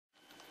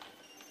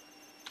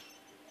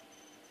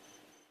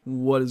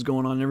What is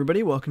going on,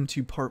 everybody? Welcome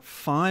to part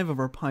 5 of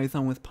our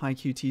Python with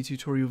PyQt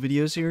tutorial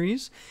video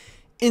series.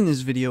 In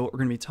this video, what we're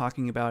going to be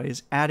talking about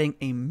is adding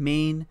a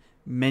main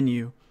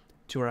menu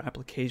to our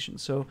application.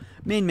 So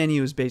main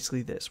menu is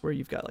basically this, where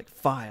you've got like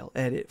file,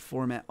 edit,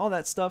 format, all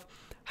that stuff.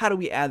 How do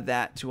we add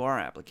that to our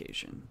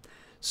application?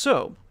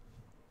 So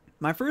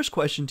my first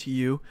question to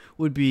you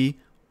would be,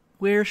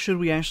 where should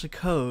we actually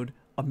code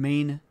a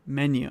main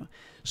menu?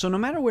 So no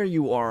matter where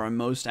you are on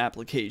most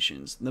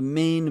applications, the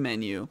main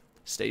menu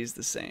stays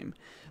the same.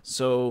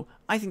 So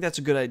I think that's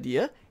a good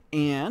idea,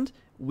 and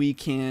we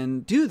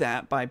can do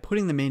that by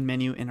putting the main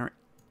menu in our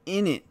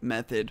init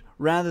method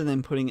rather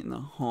than putting it in the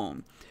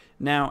home.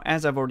 Now,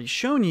 as I've already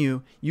shown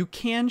you, you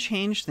can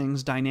change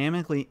things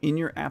dynamically in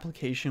your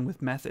application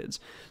with methods.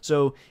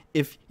 So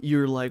if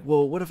you're like,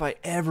 well, what if I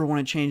ever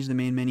want to change the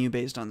main menu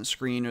based on the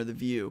screen or the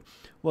view?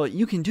 Well,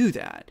 you can do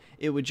that.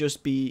 It would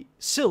just be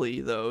silly,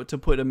 though, to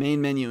put a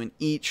main menu in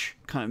each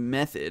kind of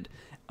method.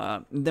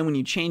 Then when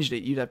you changed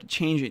it, you'd have to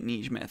change it in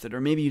each method.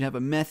 Or maybe you'd have a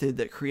method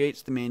that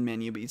creates the main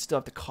menu, but you'd still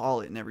have to call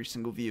it in every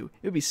single view.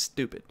 It would be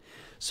stupid.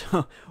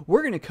 So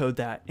we're going to code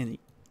that in the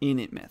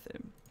init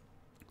method.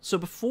 So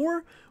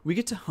before we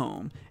get to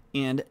home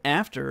and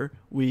after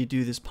we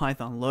do this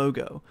Python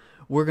logo,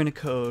 we're going to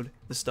code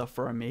the stuff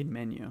for our main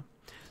menu.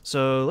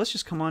 So let's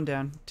just come on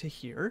down to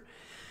here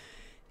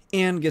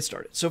and get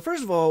started. So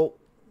first of all,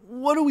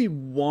 what do we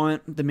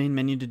want the main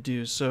menu to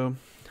do? So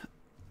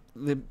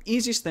the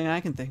easiest thing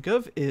I can think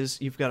of is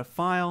you've got a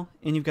file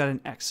and you've got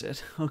an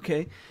exit.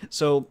 Okay,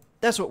 so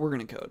that's what we're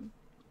going to code.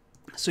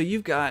 So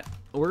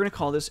we're going to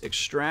call this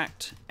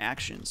extract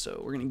action. So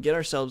we're going to get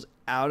ourselves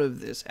out of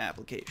this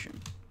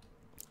application.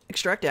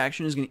 Extract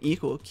action is going to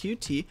equal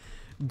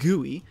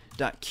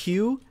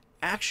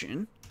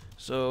QtGui.QAction.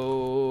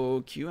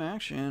 So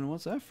QAction,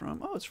 what's that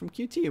from? Oh, it's from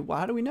Qt. Well,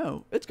 how do we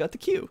know? It's got the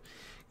Q.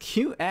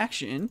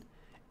 QAction.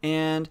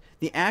 And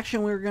the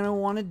action we're going to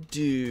want to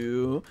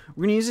do,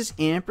 we're going to use this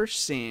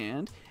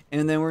ampersand,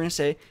 and then we're going to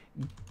say,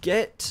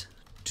 get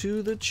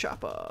to the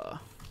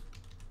chopper.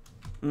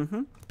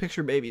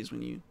 Picture babies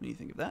when you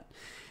think of that.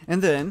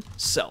 And then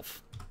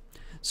self.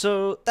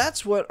 So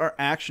that's what our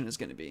action is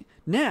going to be.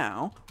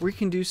 Now, we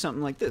can do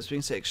something like this. We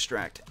can say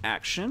extract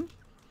action,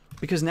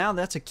 because now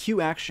that's a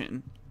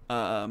QAction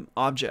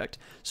object.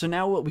 So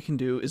now what we can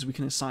do is we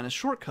can assign a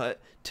shortcut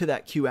to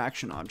that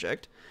QAction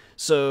object.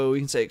 So we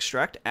can say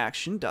extract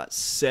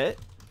action.set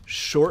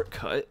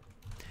shortcut,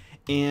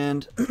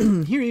 and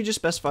here you just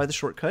specify the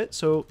shortcut.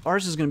 So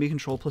ours is going to be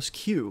control plus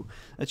Q.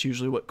 That's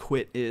usually what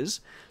quit is.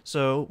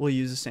 So we'll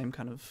use the same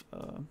kind of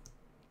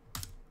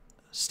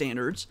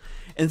standards.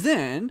 And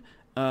then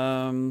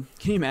can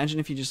you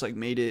imagine if you just like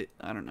made it,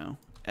 I don't know,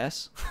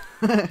 S?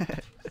 I'm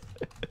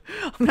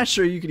not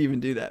sure you could even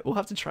do that. We'll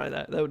have to try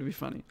that. That would be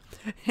funny.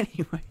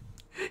 Anyway,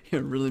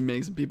 it really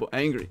makes people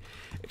angry.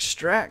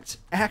 Extract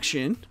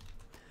action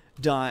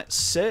dot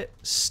set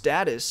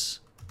status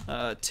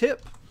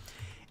tip,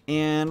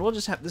 and we'll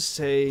just have to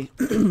say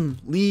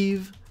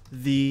leave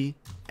the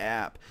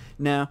app.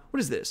 Now, what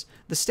is this?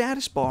 The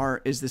status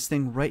bar is this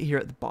thing right here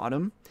at the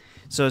bottom.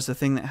 So it's the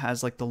thing that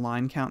has like the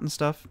line count and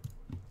stuff.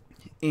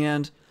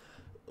 And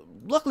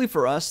luckily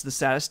for us, the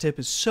status tip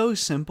is so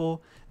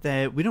simple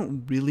that we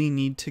don't really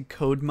need to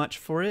code much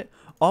for it.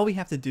 All we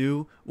have to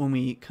do when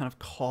we kind of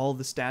call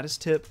the status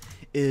tip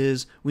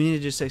is we need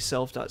to just say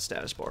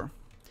self.statusbar.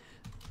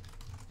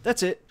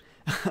 That's it.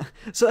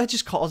 So that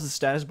just calls the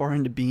status bar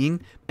into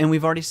being, and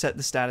we've already set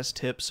the status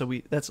tip, so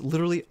that's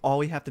literally all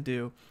we have to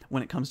do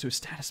when it comes to a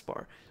status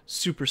bar.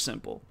 Super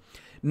simple.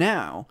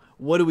 Now,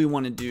 what do we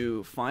want to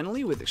do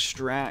finally with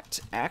extract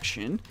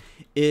action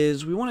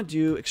is we want to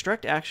do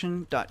extract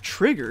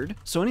action.triggered.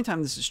 So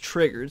anytime this is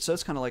triggered, so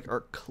it's kind of like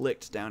our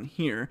clicked down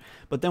here,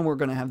 but then we're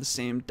going to have the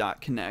same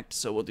 .connect.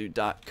 So we'll do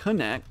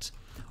 .connect.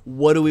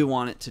 What do we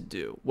want it to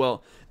do?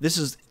 Well, this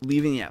is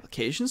leaving the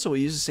application, so we'll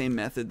use the same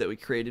method that we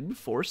created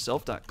before,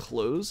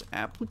 self.close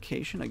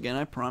application. Again,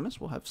 I promise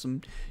we'll have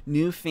some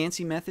new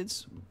fancy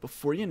methods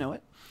before you know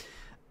it.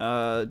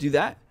 Do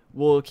that.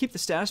 We'll keep the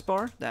status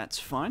bar. That's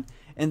fine.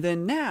 And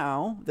then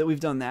now that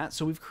we've done that,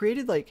 so we've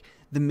created like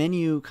the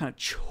menu kind of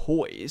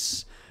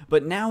choice,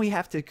 but now we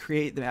have to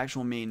create the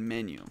actual main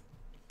menu.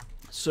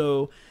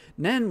 So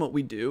then what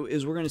we do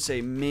is we're going to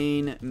say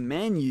main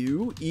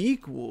menu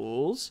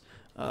equals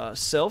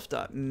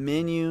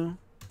self.menu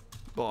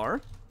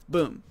bar.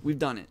 Boom, we've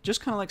done it.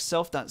 Just kind of like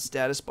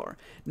self.status bar.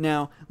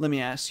 Now, let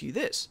me ask you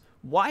this.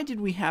 Why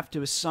did we have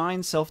to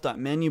assign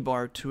self.menu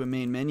bar to a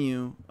main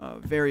menu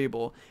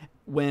variable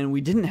when we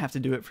didn't have to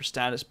do it for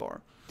status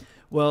bar?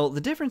 Well,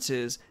 the difference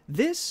is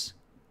this,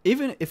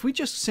 even if we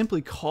just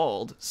simply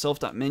called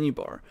self.menu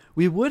bar,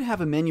 we would have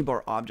a menu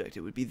bar object.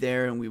 It would be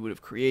there and we would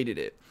have created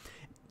it.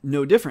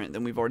 No different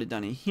than we've already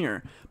done it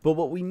here. But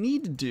what we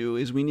need to do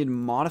is we need to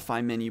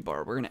modify menu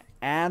bar. We're going to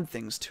add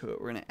things to it.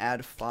 We're going to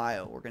add a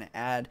file. We're going to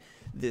add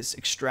this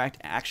extract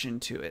action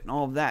to it and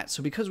all of that.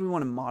 So because we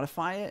want to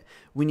modify it,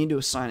 we need to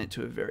assign it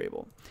to a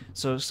variable.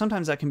 So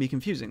sometimes that can be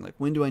confusing. Like,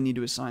 when do I need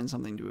to assign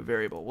something to a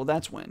variable? Well,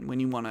 that's when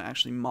you want to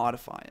actually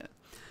modify it.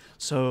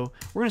 So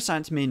we're going to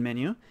assign it to main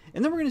menu,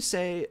 and then we're going to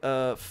say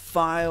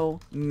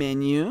file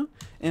menu,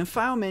 and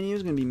file menu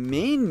is going to be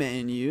main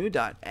menu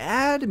dot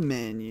add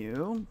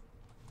menu,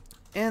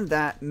 and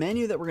that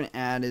menu that we're going to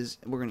add is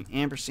we're going to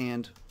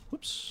ampersand,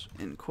 whoops,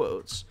 in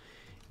quotes,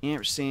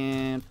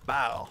 ampersand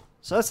file.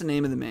 So that's the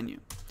name of the menu.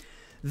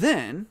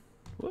 Then,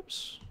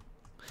 whoops,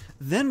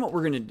 then what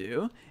we're going to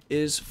do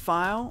is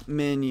file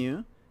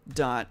menu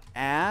dot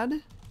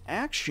add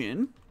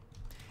action,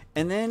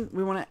 and then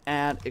we want to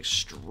add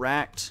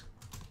extract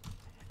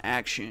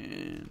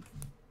action.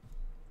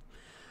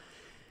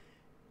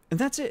 And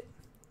that's it.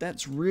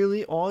 That's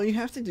really all you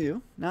have to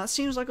do. Now it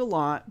seems like a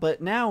lot,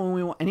 but now when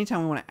we want,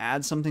 anytime we want to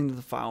add something to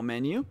the file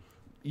menu,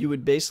 you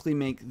would basically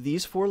make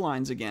these 4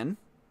 lines again.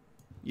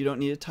 You don't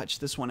need to touch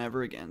this one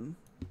ever again.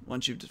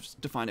 Once you've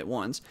defined it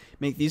once,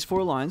 make these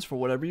 4 lines for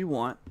whatever you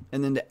want,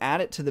 and then to add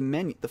it to the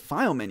menu, the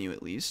file menu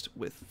at least,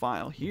 with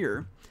file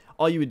here,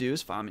 all you would do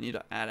is file menu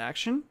to add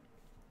action,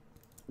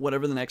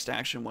 whatever the next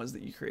action was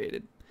that you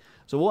created.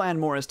 So we'll add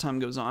more as time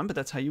goes on, but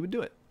that's how you would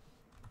do it.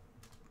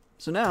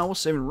 So now we'll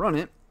save and run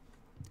it,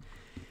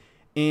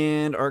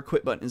 and our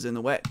quit button is in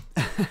the way.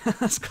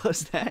 Let's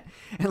close that,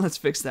 and let's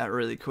fix that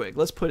really quick.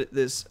 Let's put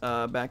this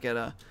back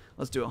at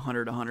let's do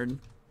 100, 100.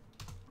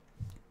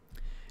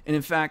 And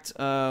in fact,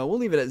 we'll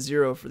leave it at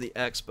 0 for the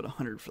X, but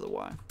 100 for the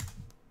Y.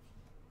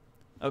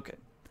 Okay,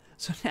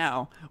 so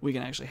now we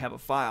can actually have a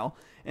file.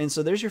 And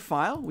so there's your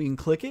file. We can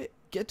click it,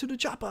 get to the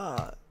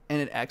chopper,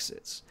 and it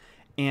exits.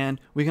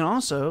 And we can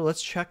also,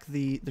 let's check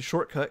the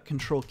shortcut,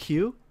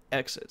 Control-Q,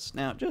 exits.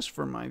 Now, just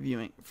for my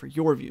viewing, for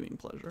your viewing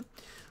pleasure,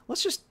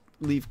 let's just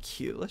leave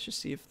Q. Let's just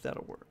see if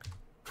that'll work.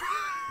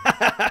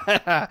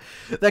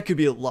 That could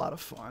be a lot of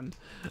fun.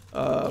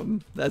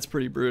 That's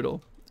pretty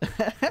brutal.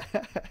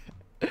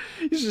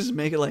 You should just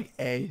make it like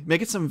A.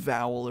 Make it some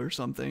vowel or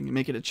something.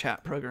 Make it a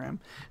chat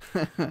program.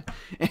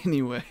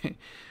 Anyway,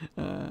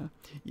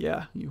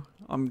 yeah,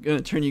 I'm going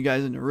to turn you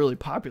guys into really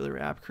popular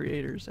app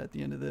creators at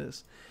the end of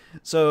this.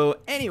 So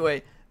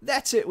anyway,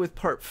 that's it with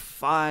part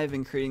 5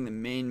 in creating the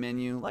main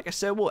menu. Like I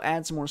said, we'll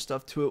add some more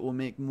stuff to it. We'll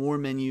make more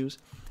menus.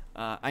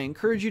 I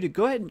encourage you to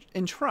go ahead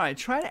and try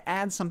to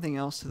add something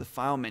else to the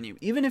file menu,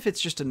 even if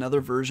it's just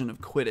another version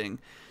of quitting.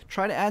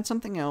 Try to add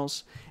something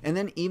else, and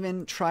then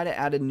even try to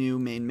add a new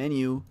main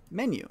menu,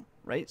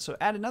 right? So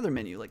add another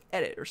menu, like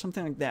edit or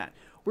something like that.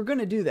 We're going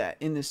to do that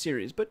in this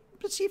series, but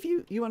see if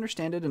you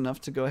understand it enough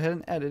to go ahead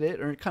and edit it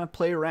or kind of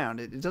play around.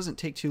 It doesn't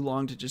take too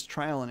long to just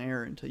trial and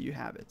error until you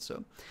have it.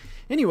 So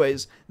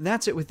anyways,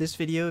 that's it with this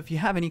video. If you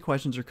have any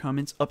questions or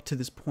comments up to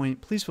this point,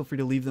 please feel free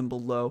to leave them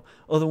below.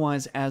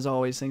 Otherwise, as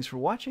always, thanks for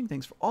watching.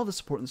 Thanks for all the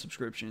support and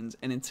subscriptions.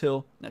 And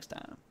until next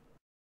time.